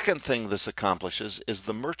 The second thing this accomplishes is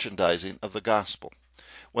the merchandising of the gospel.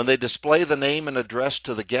 When they display the name and address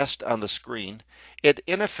to the guest on the screen, it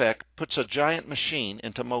in effect puts a giant machine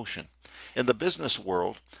into motion. In the business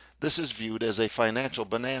world, this is viewed as a financial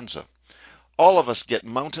bonanza. All of us get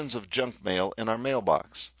mountains of junk mail in our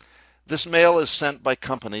mailbox. This mail is sent by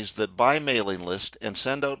companies that buy mailing lists and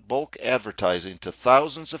send out bulk advertising to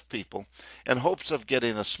thousands of people in hopes of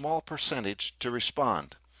getting a small percentage to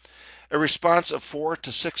respond. A response of 4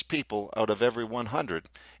 to 6 people out of every 100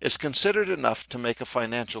 is considered enough to make a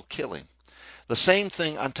financial killing. The same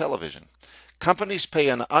thing on television. Companies pay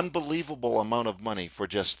an unbelievable amount of money for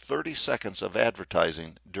just 30 seconds of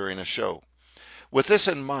advertising during a show. With this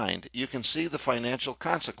in mind, you can see the financial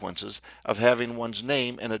consequences of having one's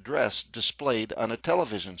name and address displayed on a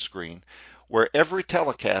television screen, where every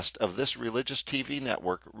telecast of this religious TV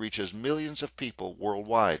network reaches millions of people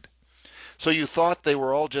worldwide. So you thought they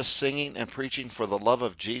were all just singing and preaching for the love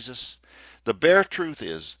of Jesus? The bare truth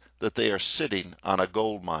is that they are sitting on a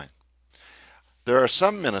gold mine. There are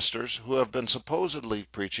some ministers who have been supposedly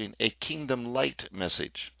preaching a kingdom light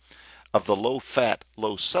message of the low-fat,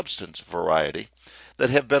 low-substance variety that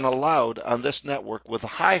have been allowed on this network with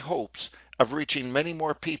high hopes of reaching many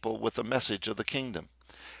more people with the message of the kingdom.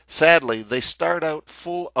 Sadly, they start out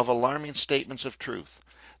full of alarming statements of truth.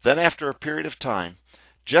 Then after a period of time,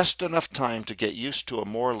 just enough time to get used to a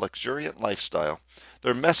more luxuriant lifestyle,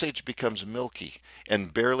 their message becomes milky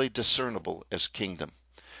and barely discernible as kingdom.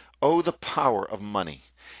 Oh, the power of money!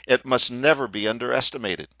 It must never be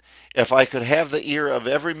underestimated. If I could have the ear of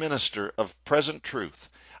every minister of present truth,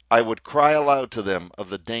 I would cry aloud to them of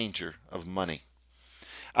the danger of money.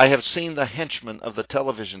 I have seen the henchmen of the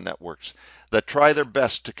television networks that try their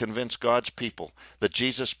best to convince God's people that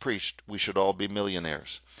Jesus preached we should all be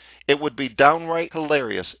millionaires. It would be downright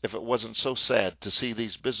hilarious if it wasn't so sad to see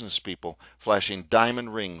these business people flashing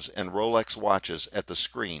diamond rings and Rolex watches at the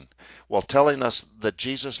screen while telling us that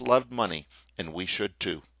Jesus loved money and we should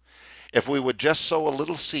too. If we would just sow a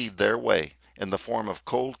little seed their way in the form of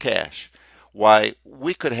cold cash, why,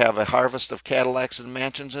 we could have a harvest of Cadillacs and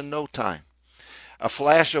mansions in no time. A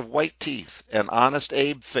flash of white teeth, an honest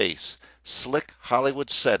Abe face, slick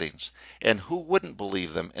Hollywood settings, and who wouldn't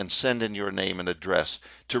believe them and send in your name and address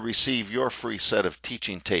to receive your free set of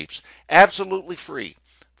teaching tapes, absolutely free,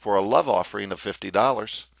 for a love offering of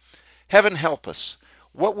 $50? Heaven help us!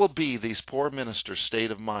 What will be these poor ministers'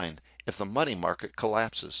 state of mind if the money market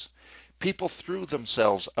collapses? People threw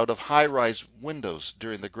themselves out of high-rise windows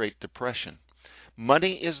during the Great Depression.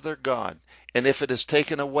 Money is their God, and if it is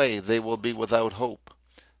taken away, they will be without hope.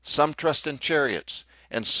 Some trust in chariots,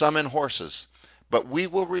 and some in horses, but we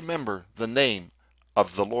will remember the name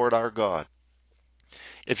of the Lord our God.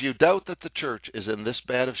 If you doubt that the church is in this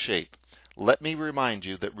bad of shape, let me remind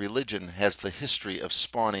you that religion has the history of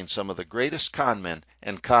spawning some of the greatest con men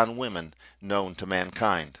and con women known to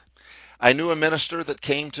mankind. I knew a minister that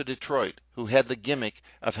came to Detroit who had the gimmick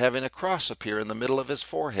of having a cross appear in the middle of his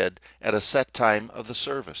forehead at a set time of the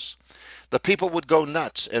service. The people would go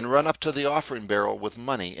nuts and run up to the offering barrel with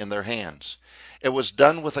money in their hands. It was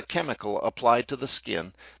done with a chemical applied to the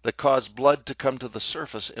skin that caused blood to come to the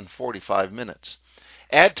surface in 45 minutes.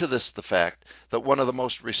 Add to this the fact that one of the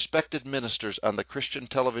most respected ministers on the Christian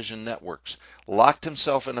television networks locked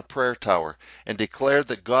himself in a prayer tower and declared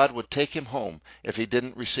that God would take him home if he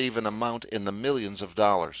didn't receive an amount in the millions of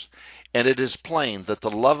dollars. And it is plain that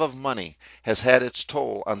the love of money has had its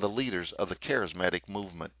toll on the leaders of the charismatic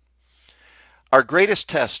movement. Our greatest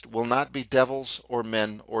test will not be devils or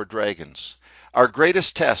men or dragons. Our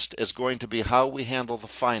greatest test is going to be how we handle the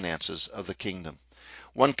finances of the kingdom.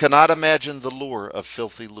 One cannot imagine the lure of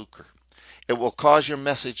filthy lucre. It will cause your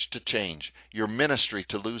message to change, your ministry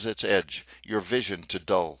to lose its edge, your vision to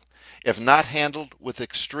dull. If not handled with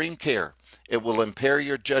extreme care, it will impair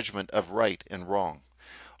your judgment of right and wrong.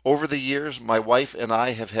 Over the years, my wife and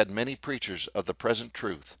I have had many preachers of the present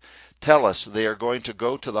truth tell us they are going to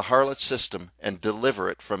go to the harlot system and deliver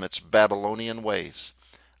it from its Babylonian ways.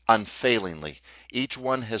 Unfailingly, each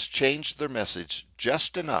one has changed their message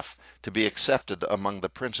just enough to be accepted among the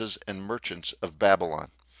princes and merchants of Babylon.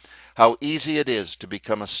 How easy it is to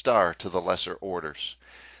become a star to the lesser orders.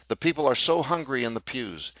 The people are so hungry in the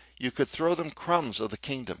pews, you could throw them crumbs of the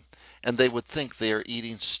kingdom, and they would think they are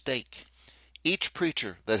eating steak. Each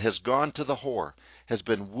preacher that has gone to the whore has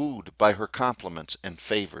been wooed by her compliments and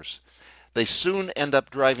favors. They soon end up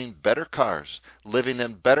driving better cars, living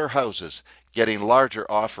in better houses, getting larger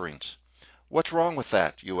offerings. What's wrong with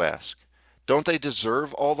that, you ask? Don't they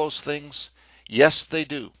deserve all those things? Yes, they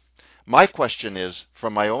do. My question is,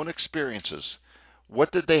 from my own experiences,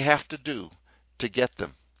 what did they have to do to get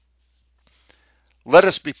them? Let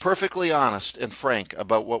us be perfectly honest and frank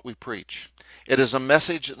about what we preach. It is a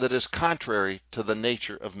message that is contrary to the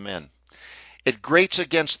nature of men. It grates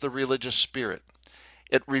against the religious spirit.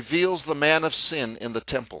 It reveals the man of sin in the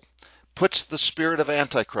temple, puts the spirit of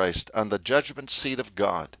Antichrist on the judgment seat of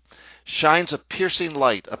God, shines a piercing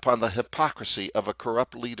light upon the hypocrisy of a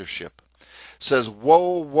corrupt leadership, says,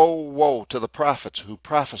 "Woe, woe, woe to the prophets who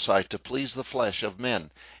prophesy to please the flesh of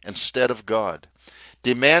men instead of God,"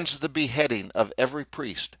 demands the beheading of every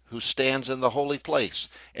priest who stands in the holy place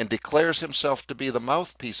and declares himself to be the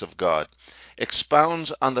mouthpiece of God,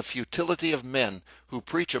 expounds on the futility of men who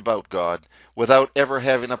preach about God without ever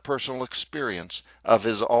having a personal experience of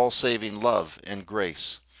His all-saving love and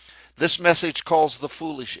grace. This message calls the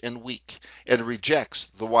foolish and weak, and rejects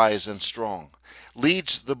the wise and strong,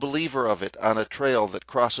 leads the believer of it on a trail that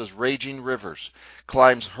crosses raging rivers,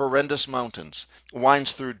 climbs horrendous mountains,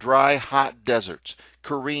 winds through dry, hot deserts,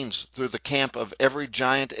 careens through the camp of every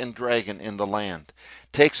giant and dragon in the land,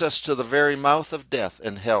 takes us to the very mouth of death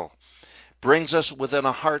and hell, brings us within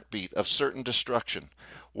a heartbeat of certain destruction,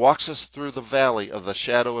 walks us through the valley of the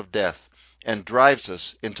shadow of death, and drives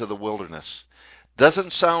us into the wilderness.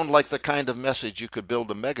 Doesn't sound like the kind of message you could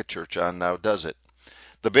build a megachurch on now, does it?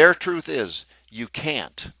 The bare truth is, you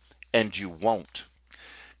can't, and you won't.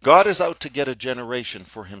 God is out to get a generation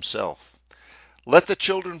for himself. Let the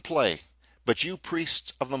children play, but you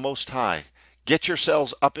priests of the Most High, get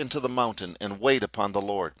yourselves up into the mountain and wait upon the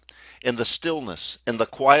Lord. In the stillness, in the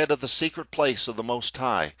quiet of the secret place of the Most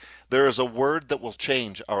High, there is a word that will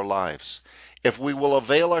change our lives. If we will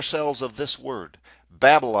avail ourselves of this word,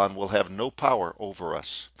 Babylon will have no power over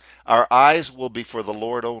us. Our eyes will be for the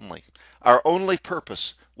Lord only. Our only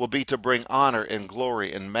purpose will be to bring honor and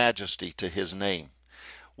glory and majesty to his name.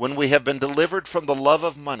 When we have been delivered from the love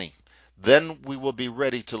of money, then we will be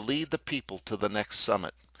ready to lead the people to the next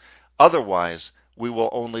summit. Otherwise, we will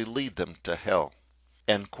only lead them to hell.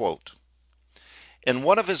 End quote. In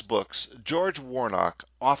one of his books, George Warnock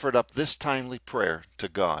offered up this timely prayer to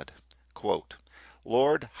God. Quote,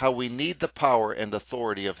 Lord, how we need the power and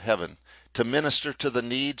authority of heaven to minister to the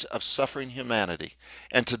needs of suffering humanity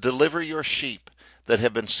and to deliver your sheep that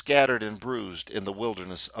have been scattered and bruised in the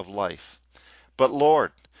wilderness of life. But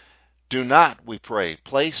Lord, do not, we pray,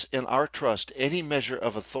 place in our trust any measure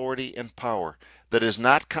of authority and power that is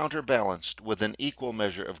not counterbalanced with an equal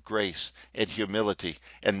measure of grace and humility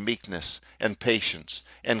and meekness and patience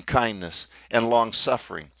and kindness and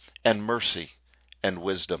long-suffering and mercy and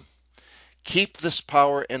wisdom. Keep this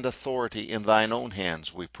power and authority in thine own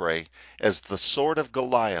hands, we pray, as the sword of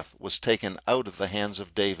Goliath was taken out of the hands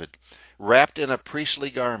of David, wrapped in a priestly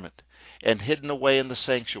garment, and hidden away in the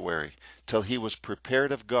sanctuary till he was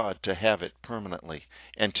prepared of God to have it permanently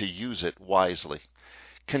and to use it wisely.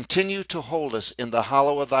 Continue to hold us in the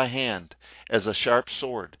hollow of thy hand as a sharp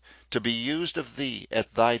sword, to be used of thee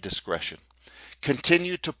at thy discretion.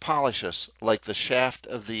 Continue to polish us like the shaft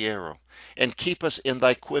of the arrow, and keep us in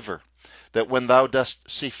thy quiver, that when thou dost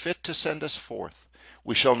see fit to send us forth,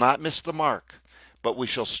 we shall not miss the mark, but we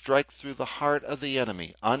shall strike through the heart of the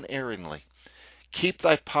enemy unerringly. Keep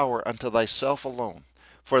thy power unto thyself alone,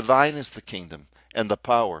 for thine is the kingdom, and the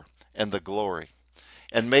power, and the glory.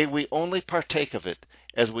 And may we only partake of it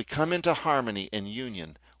as we come into harmony and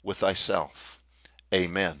union with thyself.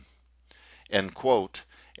 Amen. End quote,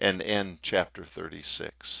 and end chapter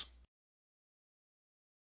 36.